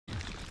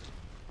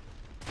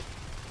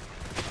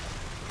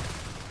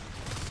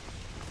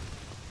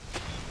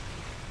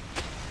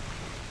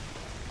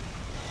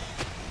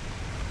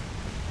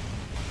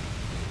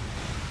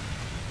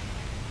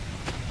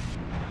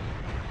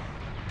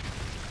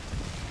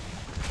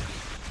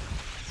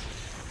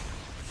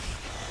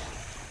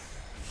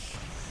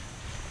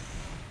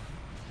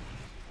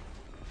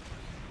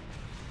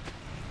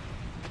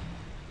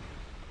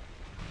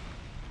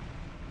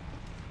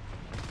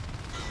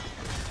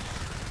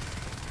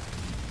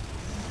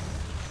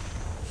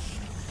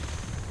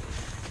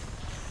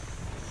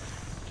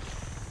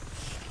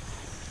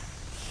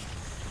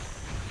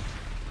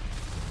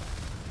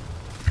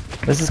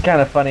This is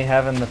kind of funny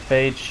having the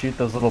Fade shoot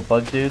those little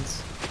bug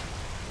dudes.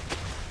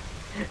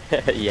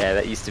 Yeah,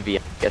 that used to be,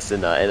 I guess,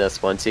 in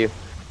NS1 too.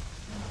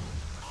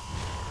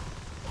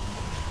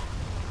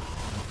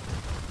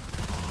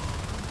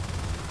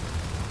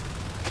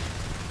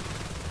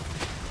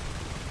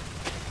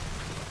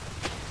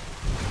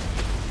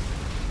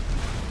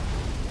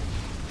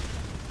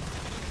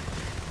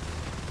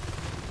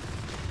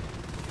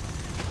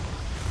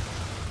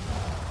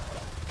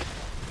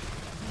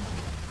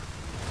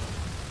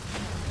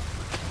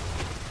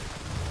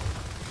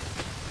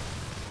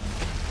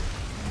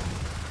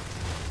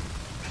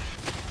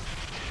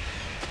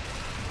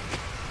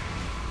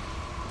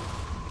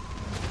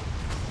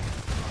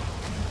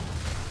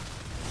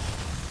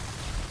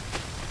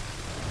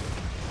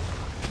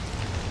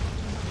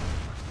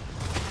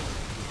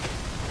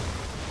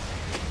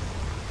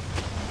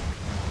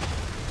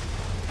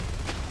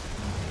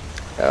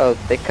 Oh,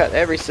 they cut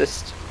every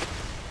cyst.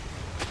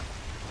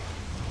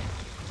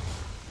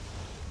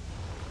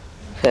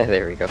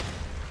 There we go.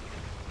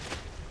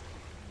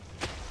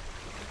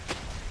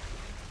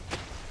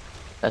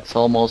 That's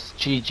almost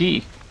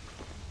GG.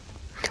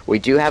 We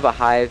do have a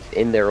hive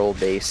in their old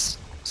base,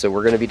 so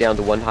we're going to be down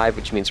to one hive,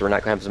 which means we're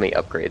not going to have as many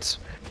upgrades.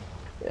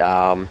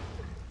 Um,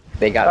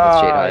 they got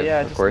the Jade Ah, Hive, yeah,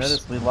 I of just course.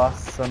 noticed we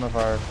lost some of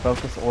our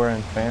Focus Aura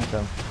and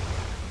Phantom.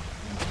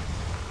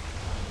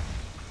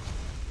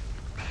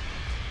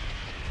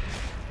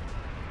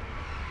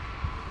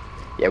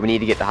 Yeah, we need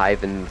to get the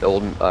hive and the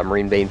old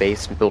Marine Bane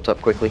base built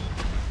up quickly.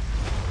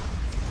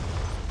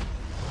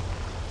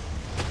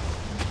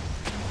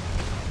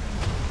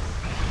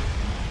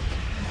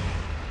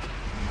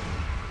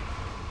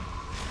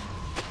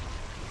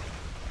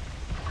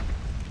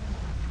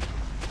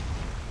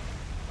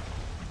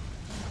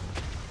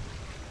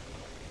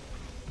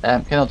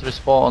 Cannot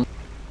respawn.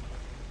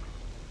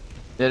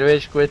 The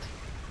rage quit.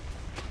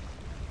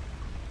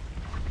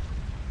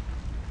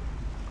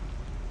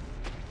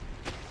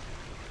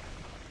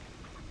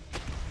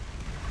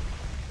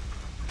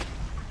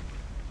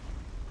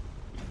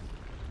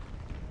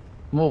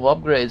 Move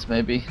upgrades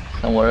maybe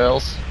somewhere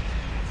else.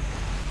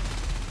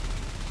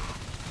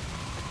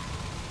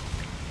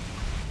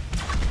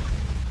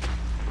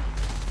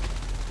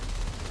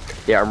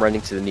 Yeah, I'm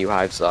running to the new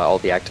hives. All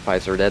the active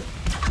hives are dead.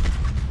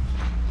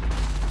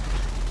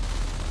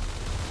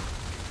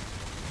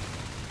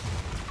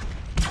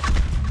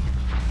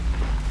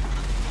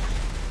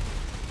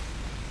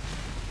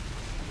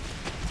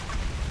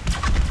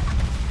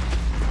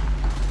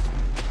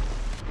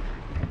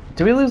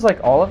 Do we lose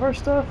like all of our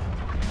stuff?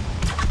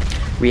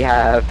 We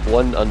have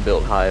one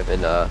unbuilt hive in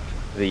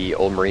the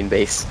old Marine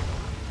base.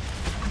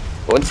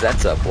 Once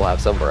that's up, we'll have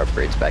some of our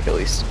upgrades back at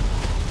least.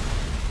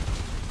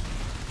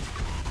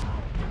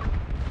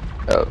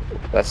 Oh,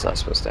 that's not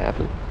supposed to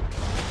happen.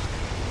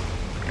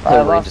 I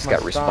The Marine lost just my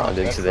got stomp. respawned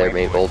into That's their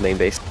like... old main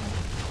base.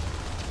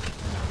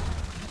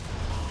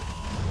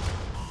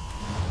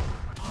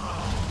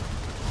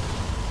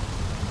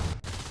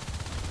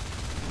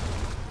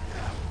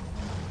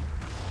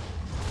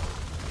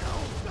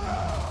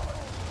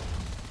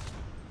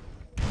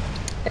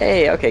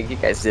 Hey, okay, you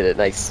guys did it.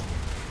 Nice.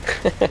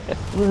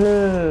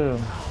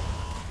 Woohoo!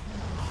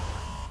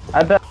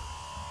 I bet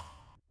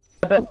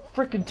I'm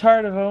freaking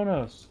tired of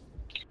Onos.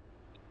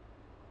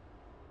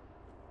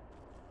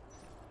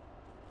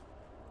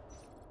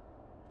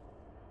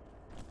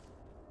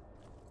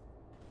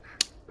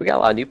 We got a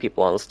lot of new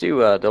people on. Let's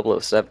do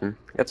 007.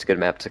 That's a good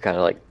map to kind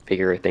of like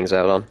figure things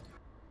out on.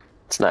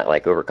 It's not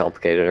like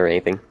overcomplicated or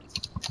anything.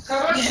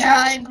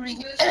 Yeah, I agree.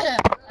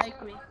 I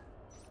agree.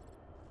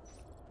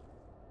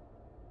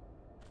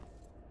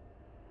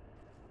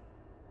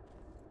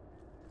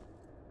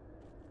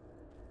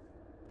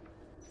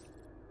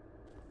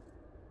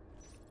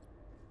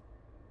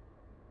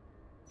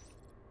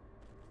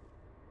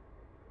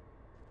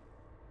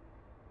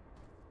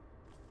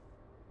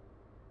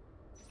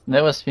 And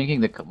I was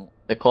thinking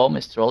the calm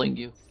is trolling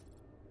you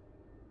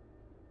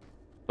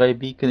by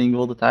beaconing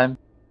all the time.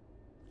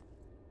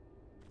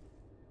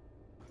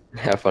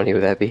 How funny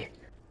would that be?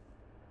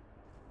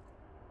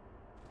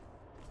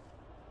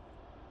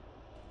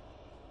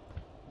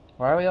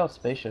 Why are we all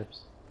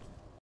spaceships?